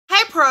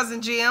Pearls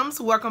and Gems,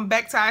 welcome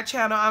back to our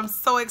channel. I'm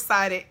so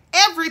excited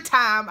every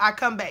time I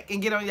come back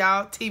and get on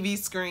y'all TV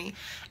screen,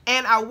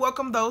 and I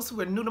welcome those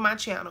who are new to my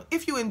channel.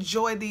 If you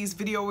enjoy these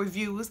video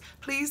reviews,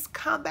 please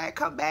come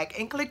back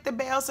and click the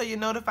bell so you're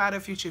notified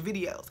of future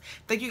videos.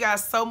 Thank you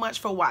guys so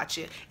much for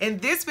watching. In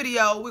this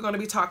video, we're going to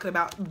be talking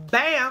about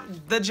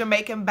BAM, the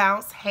Jamaican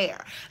bounce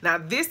hair. Now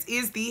this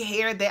is the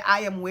hair that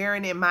I am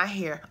wearing in my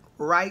hair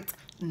right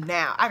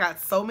now. I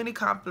got so many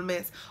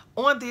compliments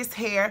on this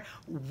hair.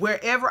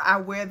 Wherever I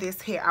wear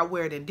this hair, I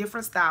wear it in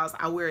different styles.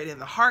 I wear it in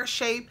the heart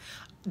shape,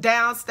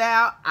 down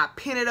style, I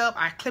pin it up,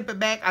 I clip it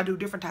back, I do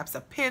different types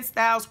of pin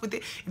styles with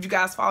it. If you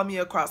guys follow me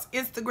across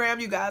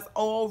Instagram, you guys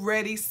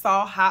already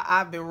saw how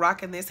I've been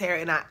rocking this hair,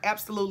 and I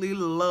absolutely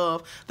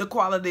love the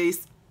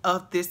qualities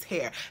of this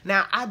hair.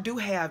 Now I do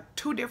have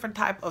two different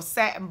type of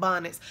satin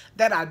bonnets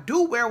that I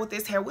do wear with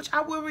this hair, which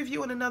I will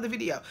review in another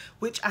video,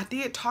 which I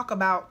did talk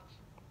about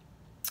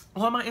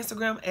on my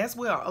Instagram as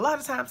well. A lot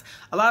of times,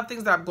 a lot of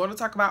things that I'm going to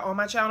talk about on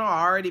my channel,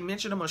 I already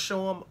mentioned them or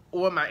show them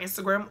on my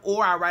Instagram,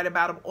 or I write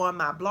about them on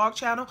my blog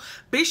channel.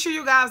 Be sure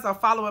you guys are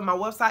following my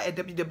website at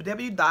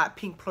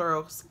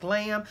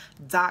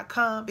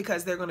www.pinkpluralsglam.com,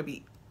 because they're going to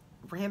be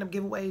random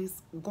giveaways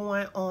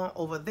going on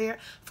over there.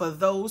 For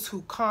those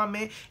who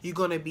comment, you're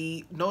going to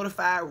be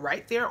notified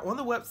right there on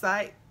the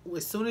website.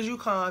 As soon as you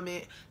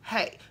comment,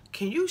 hey,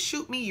 can you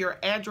shoot me your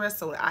address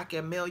so that I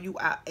can mail you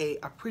out a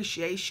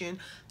appreciation,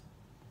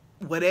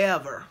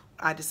 whatever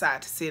I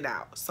decide to send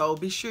out. So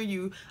be sure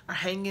you are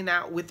hanging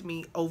out with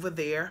me over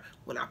there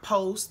when I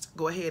post.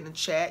 Go ahead and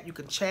chat. You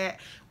can chat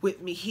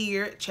with me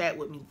here, chat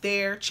with me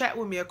there, chat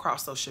with me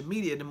across social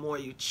media. The more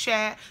you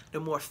chat, the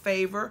more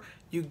favor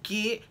you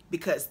get,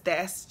 because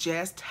that's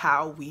just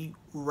how we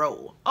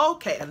roll.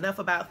 Okay, enough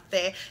about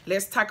that.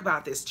 Let's talk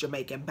about this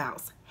Jamaican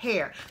bounce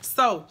hair.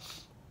 So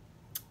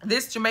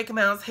this Jamaican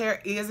bounce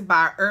hair is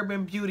by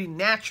Urban Beauty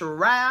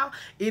Natural.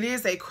 It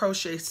is a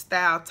crochet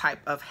style type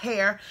of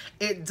hair.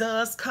 It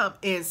does come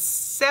in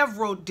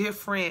several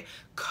different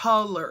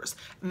colors.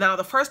 Now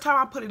the first time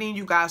I put it in,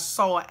 you guys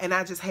saw it, and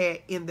I just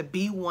had in the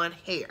B1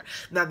 hair.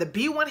 Now the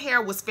B1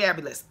 hair was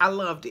fabulous. I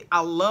loved it.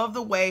 I love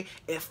the way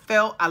it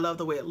felt. I love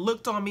the way it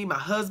looked on me. My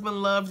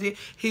husband loved it.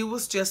 He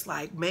was just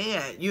like,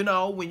 man, you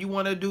know, when you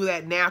want to do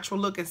that natural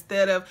look,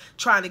 instead of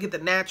trying to get the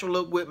natural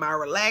look with my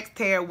relaxed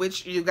hair,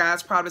 which you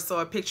guys probably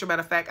saw a picture.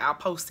 Matter of fact, I'll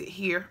post it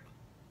here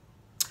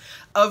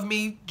of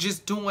me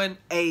just doing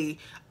a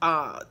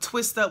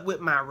twist up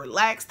with my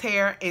relaxed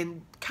hair,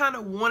 and kind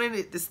of wanting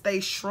it to stay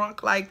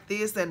shrunk like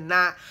this and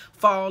not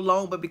fall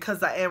long. But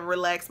because I am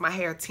relaxed, my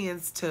hair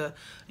tends to,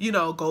 you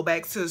know, go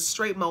back to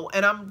straight mode.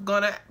 And I'm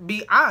gonna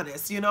be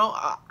honest, you know,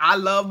 I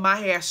love my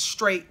hair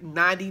straight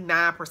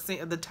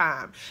 99% of the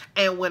time.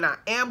 And when I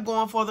am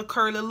going for the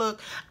curly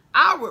look,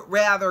 I would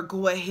rather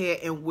go ahead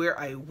and wear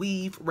a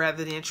weave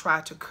rather than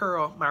try to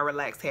curl my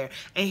relaxed hair.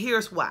 And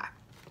here's why.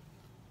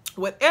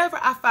 Whenever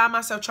I find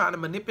myself trying to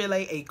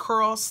manipulate a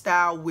curl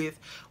style with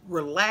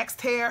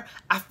relaxed hair,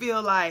 I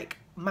feel like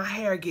my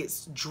hair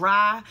gets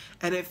dry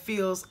and it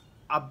feels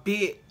a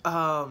bit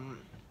and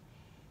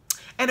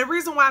the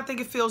reason why I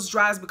think it feels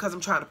dry is because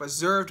I'm trying to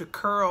preserve the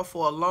curl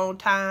for a long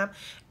time,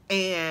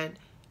 and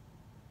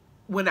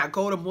when I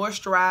go to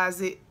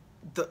moisturize it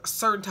the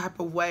certain type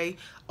of way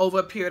over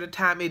a period of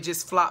time, it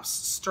just flops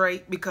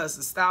straight because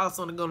the style is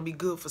only going to be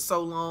good for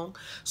so long.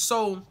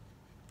 So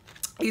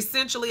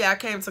essentially, I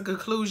came to the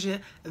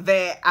conclusion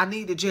that I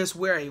need to just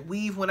wear a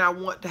weave when I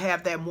want to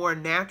have that more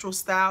natural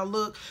style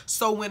look.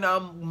 So when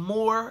I'm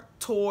more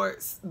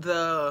towards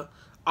the,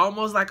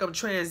 almost like I'm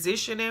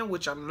transitioning,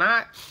 which I'm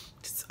not,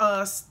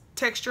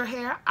 texture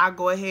hair, I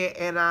go ahead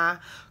and I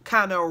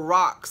kind of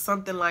rock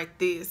something like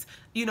this,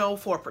 you know,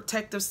 for a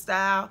protective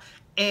style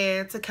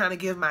and to kind of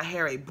give my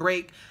hair a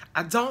break.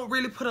 I don't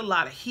really put a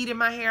lot of heat in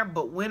my hair,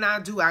 but when I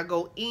do, I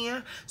go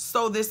in.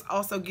 So this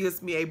also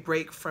gives me a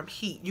break from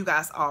heat. You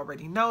guys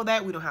already know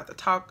that. We don't have to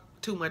talk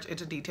too much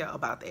into detail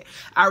about that.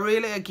 I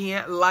really,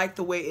 again, like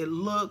the way it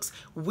looks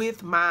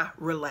with my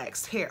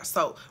relaxed hair.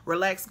 So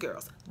relaxed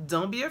girls,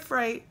 don't be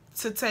afraid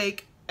to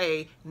take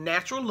a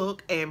natural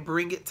look and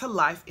bring it to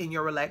life in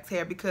your relaxed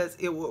hair, because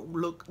it will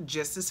look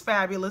just as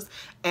fabulous,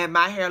 and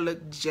my hair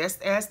look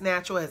just as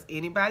natural as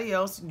anybody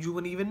else. You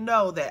wouldn't even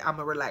know that I'm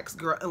a relaxed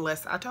girl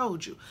unless I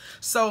told you.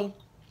 So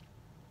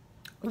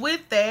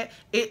with that,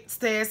 it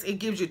says it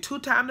gives you 2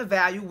 times the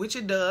value, which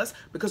it does,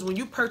 because when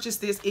you purchase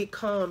this, it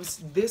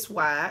comes this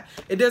wide.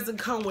 It doesn't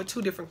come with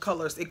 2 different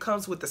colors. It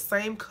comes with the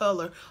same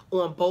color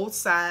on both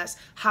sides.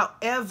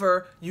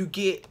 However, you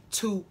get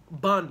 2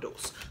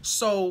 bundles.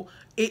 So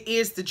it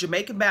is the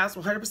Jamaican Bounce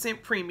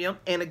 100% premium.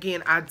 And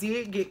again, I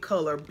did get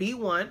color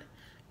B1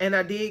 and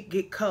I did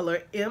get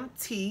color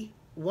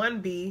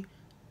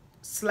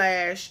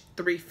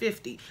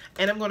MT1B/350,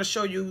 and I'm going to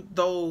show you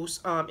those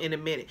in a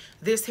minute.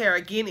 This hair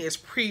again is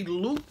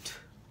pre-looped,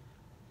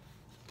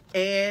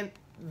 and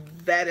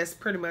that is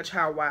pretty much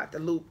how wide the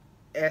loop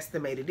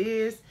estimated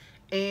is,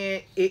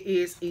 and it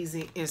is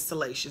easy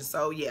installation.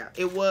 So yeah,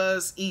 it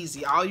was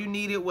easy. All you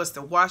needed was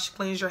to wash,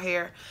 cleanse your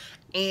hair,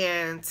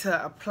 and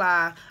to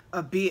apply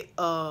a bit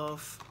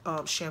of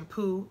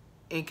shampoo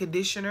and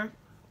conditioner.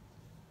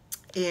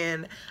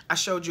 And I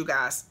showed you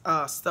guys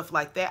stuff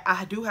like that.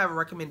 I do have a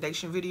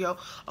recommendation video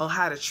on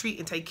how to treat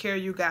and take care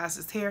of you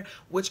guys' hair,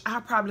 which I'll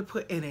probably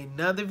put in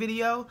another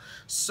video,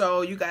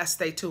 so you guys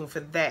stay tuned for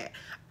that.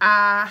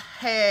 I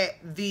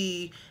had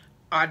the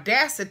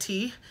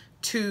audacity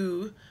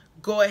to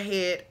go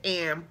ahead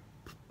and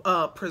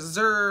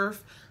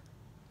preserve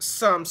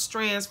some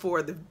strands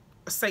for the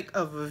sake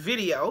of a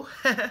video.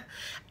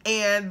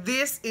 And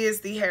this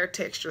is the hair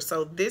texture.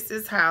 So this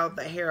is how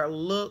the hair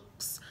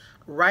looks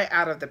right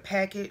out of the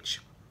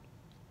package.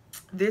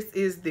 This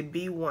is the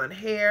B1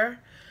 hair,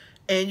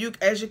 and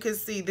as you can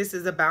see, this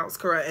is a bounce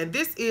curl, and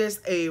this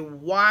is a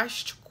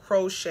washed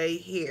crochet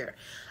hair.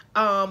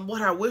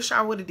 What I wish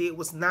I would have did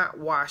was not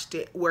washed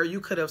it, where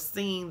you could have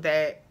seen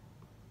that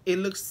it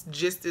looks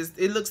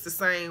the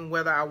same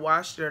whether I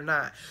washed it or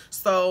not.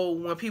 So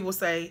when people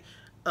say,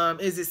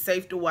 is it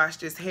safe to wash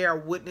this hair,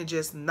 wouldn't it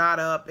just knot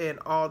up and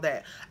all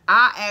that,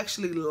 I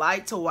actually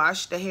like to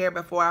wash the hair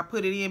before I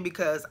put it in,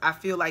 because I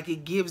feel like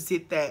it gives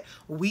it that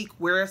weak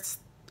wear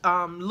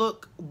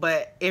look.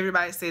 But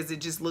everybody says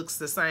it just looks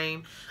the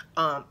same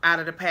out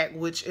of the pack,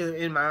 which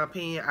in my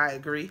opinion I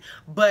agree,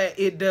 but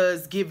it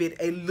does give it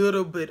a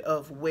little bit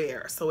of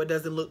wear, so it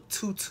doesn't look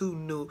too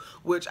new,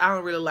 which I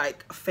don't really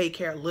like fake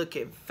hair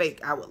looking fake.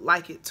 I would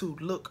like it to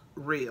look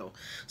real.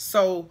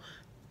 So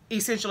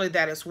essentially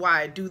that is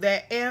why I do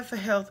that, and for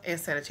health and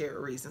sanitary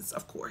reasons,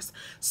 of course.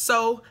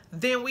 So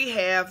then we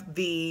have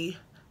the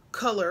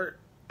colored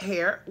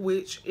hair,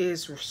 which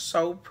is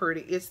so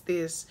pretty.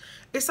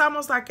 It's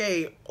almost like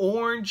a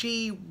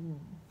orangey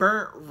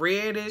burnt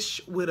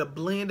reddish with a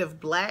blend of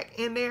black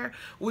in there,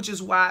 which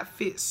is why it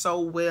fits so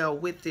well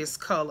with this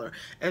color.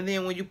 And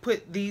then when you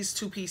put these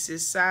two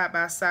pieces side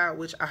by side,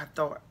 which I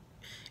thought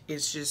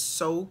is just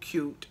so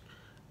cute,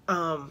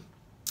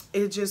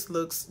 it just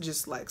looks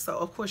just like so.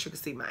 Of course you can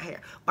see my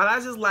hair, but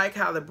I just like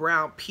how the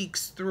brown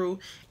peeks through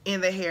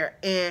in the hair,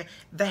 and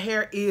the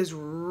hair is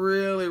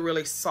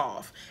really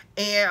soft.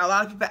 And a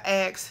lot of people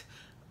ask,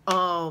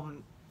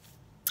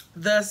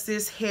 does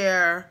this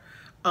hair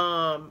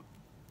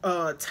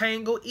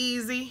tangle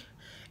easy?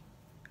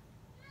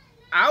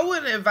 I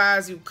wouldn't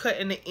advise you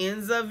cutting the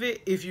ends of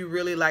it if you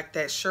really like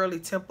that Shirley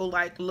Temple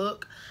like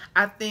look.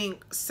 I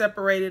think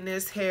separating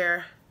this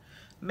hair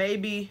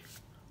maybe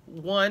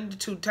 1 to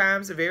 2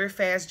 times very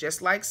fast,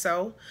 just like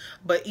so.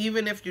 But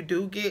even if you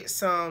do get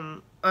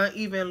some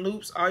uneven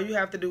loops, all you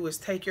have to do is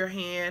take your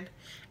hand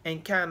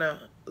and kind of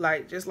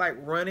like just like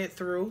run it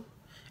through,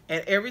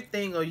 and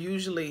everything will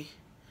usually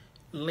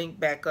link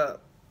back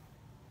up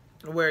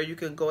where you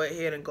can go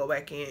ahead and go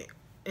back in.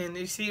 And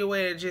you see the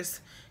way it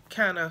just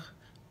kind of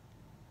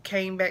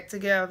came back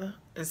together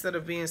instead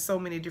of being so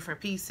many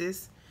different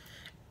pieces.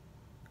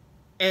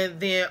 And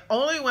then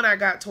only when I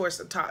got towards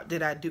the top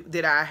did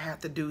I have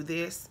to do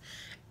this,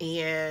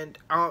 and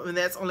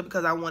that's only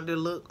because I wanted to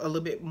look a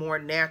little bit more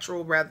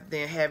natural rather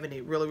than having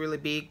it really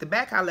big. The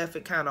back I left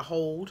it kind of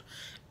hold,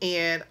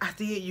 and I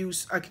did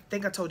use, I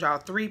think I told y'all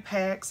 3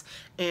 packs,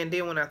 and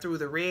then when I threw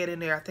the red in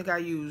there, I think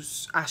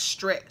I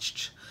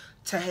stretched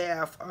to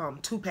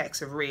have 2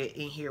 packs of red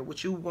in here,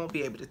 which you won't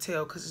be able to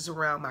tell because it's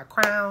around my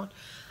crown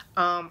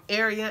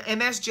area.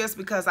 And that's just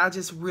because I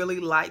just really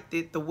liked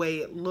it the way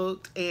it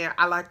looked, and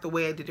I liked the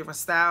way the different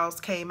styles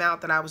came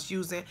out that I was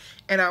using,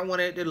 and I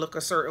wanted it to look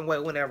a certain way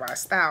whenever I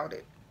styled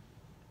it.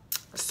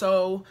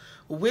 So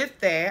with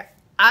that,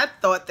 I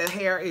thought the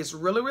hair is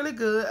really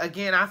good.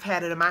 Again, I've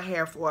had it in my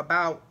hair for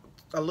about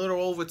a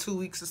little over 2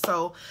 weeks or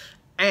so.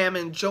 I am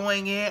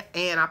enjoying it,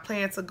 and I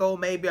plan to go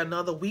maybe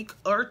another week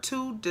or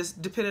 2,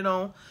 just depending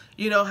on,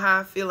 you know,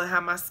 how I feel and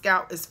how my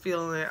scalp is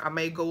feeling. I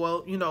may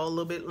go, you know, a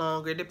little bit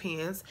longer, it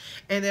depends.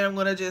 And then I'm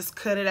going to just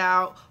cut it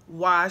out,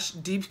 wash,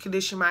 deep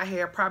condition my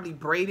hair, probably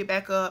braid it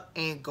back up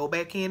and go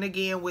back in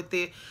again with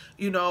it,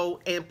 you know,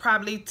 and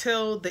probably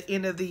till the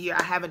end of the year.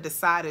 I haven't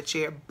decided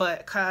yet,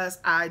 but because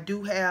I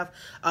do have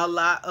a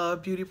lot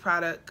of beauty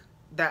products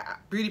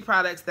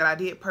that I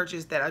did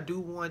purchase that I do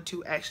want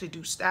to actually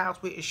do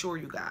styles with and show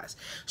you guys.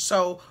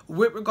 So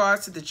with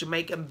regards to the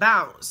Jamaican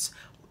bounce,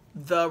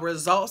 the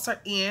results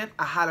are in.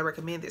 I highly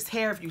recommend this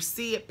hair. If you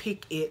see it,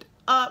 pick it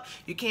up.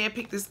 You can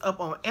pick this up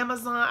on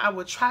Amazon. I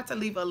will try to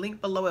leave a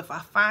link below if I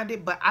find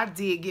it, but I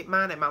did get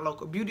mine at my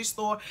local beauty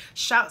store.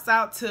 Shouts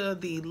out to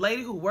the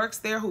lady who works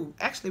there who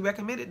actually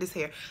recommended this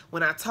hair.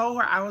 When I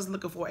told her I was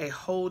looking for a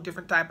whole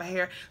different type of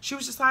hair, she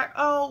was just like,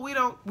 oh,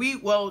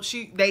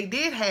 they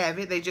did have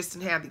it, they just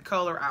didn't have the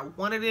color I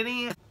wanted it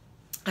in.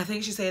 I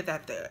think she said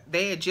that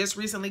they had just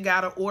recently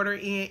got an order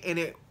in, and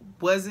it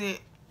wasn't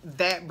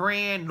that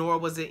brand, nor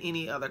was it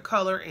any other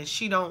color, and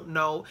she don't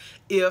know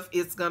if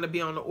it's gonna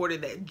be on the order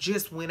that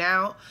just went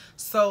out.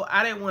 So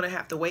I didn't want to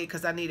have to wait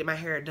because I needed my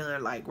hair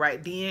done like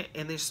right then.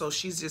 And then so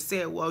she's just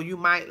said, well, you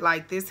might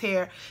like this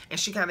hair, and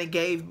she kind of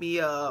gave me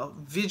a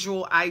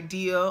visual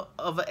idea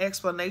of an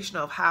explanation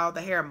of how the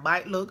hair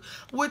might look,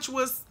 which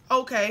was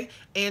okay.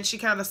 And she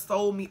kind of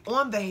sold me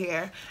on the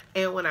hair,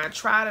 and when I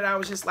tried it, I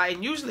was just like,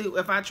 and usually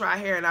if I try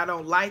hair and I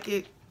don't like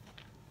it,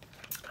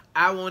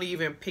 I won't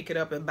even pick it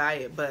up and buy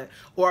it,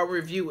 or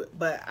review it.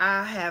 But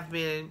I have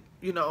been,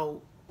 you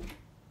know,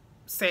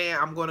 saying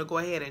I'm going to go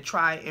ahead and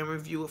try and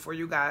review it for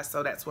you guys.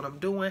 So that's what I'm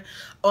doing.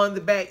 On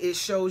the back, it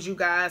shows you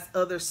guys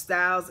other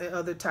styles and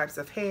other types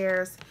of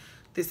hairs.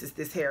 This is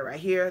this hair right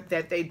here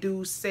that they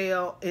do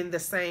sell in the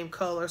same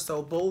color.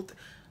 So both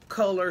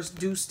colors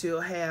do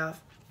still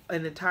have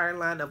an entire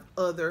line of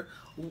other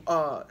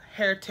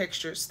hair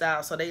texture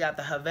styles. So they got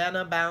the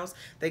Havana bounce,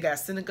 they got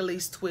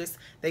Senegalese twist,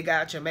 they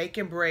got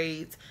Jamaican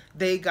braids,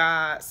 they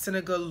got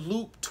Senegal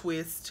loop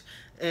twist,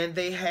 and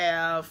they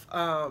have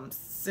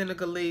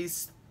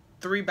Senegalese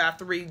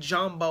 3x3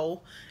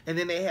 jumbo, and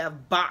then they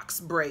have box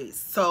braids.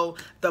 So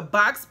the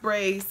box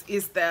braids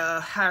is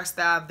the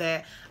hairstyle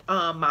that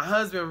my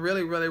husband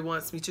really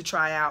wants me to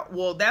try out.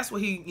 Well, that's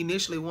what he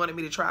initially wanted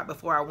me to try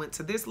before I went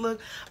to this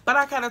look, but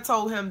I kind of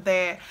told him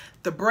that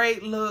the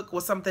braid look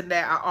was something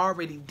that I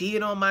already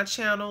did on my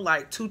channel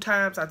like 2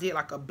 times. I did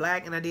like a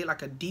black and I did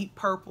like a deep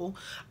purple,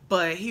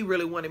 but he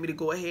really wanted me to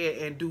go ahead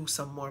and do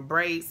some more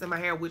braids in my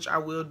hair, which I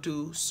will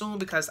do soon,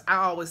 because I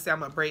always say I'm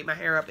gonna braid my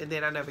hair up and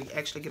then I never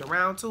actually get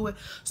around to it.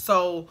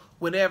 So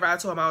whenever I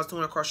told him I was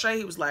doing a crochet,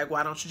 he was like,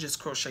 why don't you just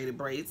crochet the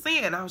braids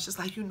in? I was just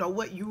like, you know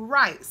what, you're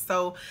right.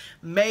 So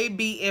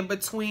maybe in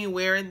between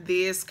wearing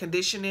this,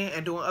 conditioning,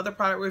 and doing other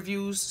product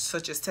reviews,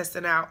 such as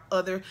testing out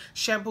other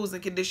shampoos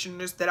and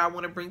conditioners that I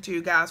want to bring to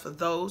you guys for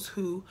those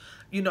who,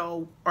 you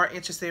know, are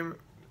interested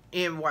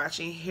in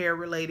watching hair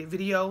related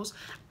videos,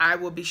 I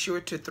will be sure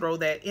to throw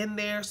that in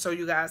there so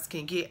you guys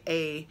can get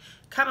a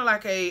kind of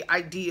like a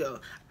idea.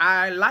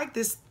 I like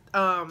this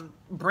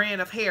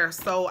brand of hair,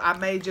 so I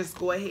may just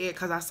go ahead,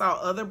 because I saw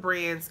other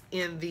brands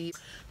in the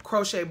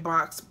crochet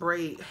box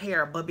braid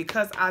hair, but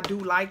because I do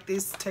like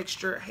this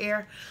texture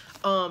hair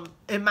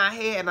in my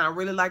head, and I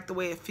really like the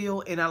way it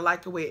feels, and I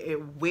like the way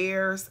it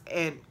wears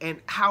and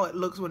how it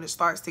looks when it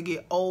starts to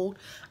get old,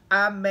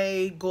 I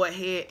may go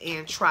ahead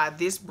and try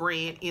this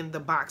brand in the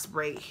box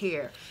braid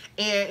hair.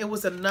 And it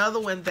was another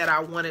one that I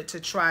wanted to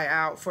try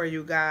out for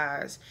you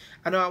guys.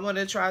 I know I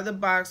wanted to try the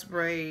box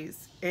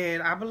braids,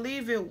 and I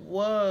believe it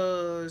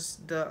was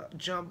the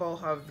Jumbo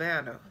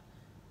Havana.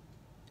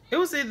 It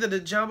was either the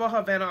Jumbo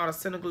Havana or the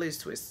Senegalese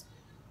twist.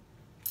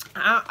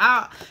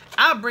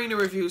 I'll bring the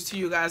reviews to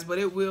you guys, but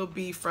it will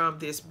be from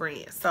this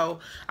brand. So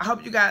I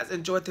hope you guys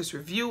enjoyed this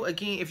review.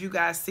 Again, if you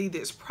guys see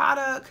this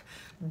product,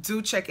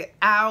 do check it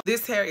out.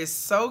 This hair is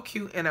so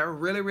cute and I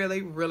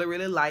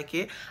really like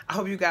it. I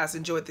hope you guys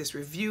enjoyed this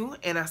review,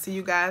 and I'll see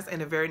you guys in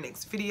the very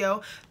next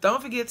video.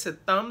 Don't forget to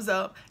thumbs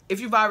up.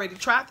 If you've already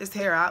tried this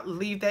hair out,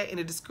 leave that in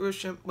the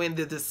description, in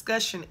the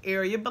discussion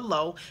area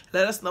below.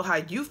 Let us know how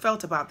you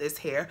felt about this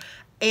hair,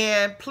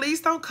 and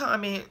please don't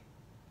comment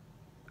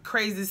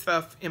crazy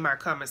stuff in my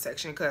comment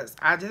section, because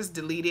I just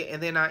delete it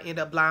and then I end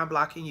up blind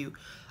blocking you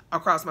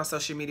across my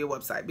social media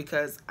website,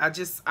 because I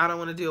don't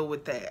want to deal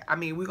with that. I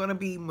mean, we're gonna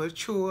be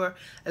mature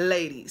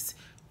ladies,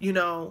 you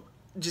know,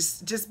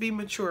 just be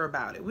mature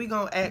about it. We're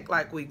gonna act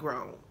like we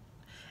grown,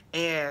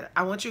 and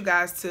I want you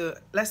guys to,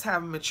 let's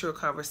have a mature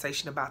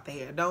conversation about the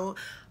hair. Don't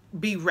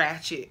be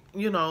ratchet,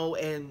 you know,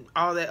 and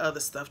all that other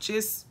stuff.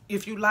 Just,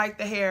 if you like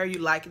the hair, you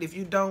like it. If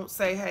you don't,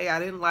 say, hey, I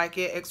didn't like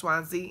it, X, Y,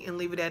 and Z, and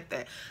leave it at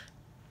that.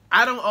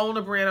 I don't own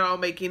a brand. I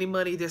don't make any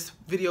money. This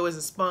video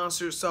isn't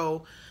sponsored.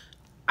 So,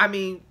 I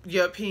mean,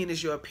 your opinion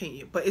is your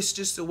opinion. But it's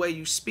just the way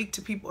you speak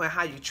to people and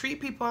how you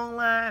treat people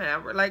online.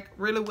 And I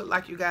really would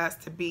like you guys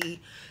to be,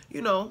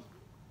 you know,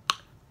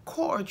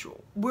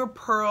 cordial. We're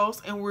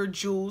pearls and we're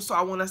jewels. So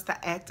I want us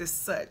to act as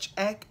such.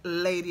 Act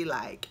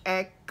ladylike.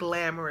 Act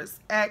glamorous.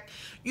 Act,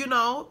 you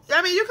know,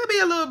 I mean, you could be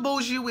a little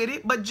bougie with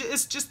it. But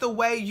it's just the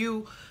way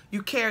you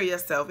carry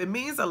yourself. It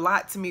means a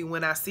lot to me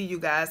when I see you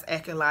guys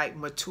acting like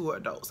mature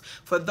adults.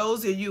 For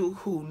those of you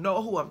who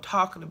know who I'm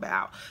talking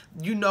about,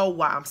 you know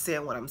why I'm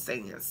saying what I'm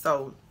saying.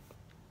 So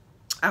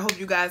I hope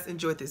you guys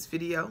enjoyed this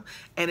video.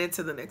 And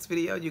until the next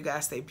video, you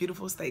guys stay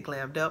beautiful, stay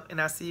glammed up,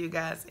 and I'll see you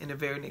guys in the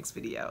very next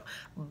video.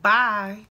 Bye.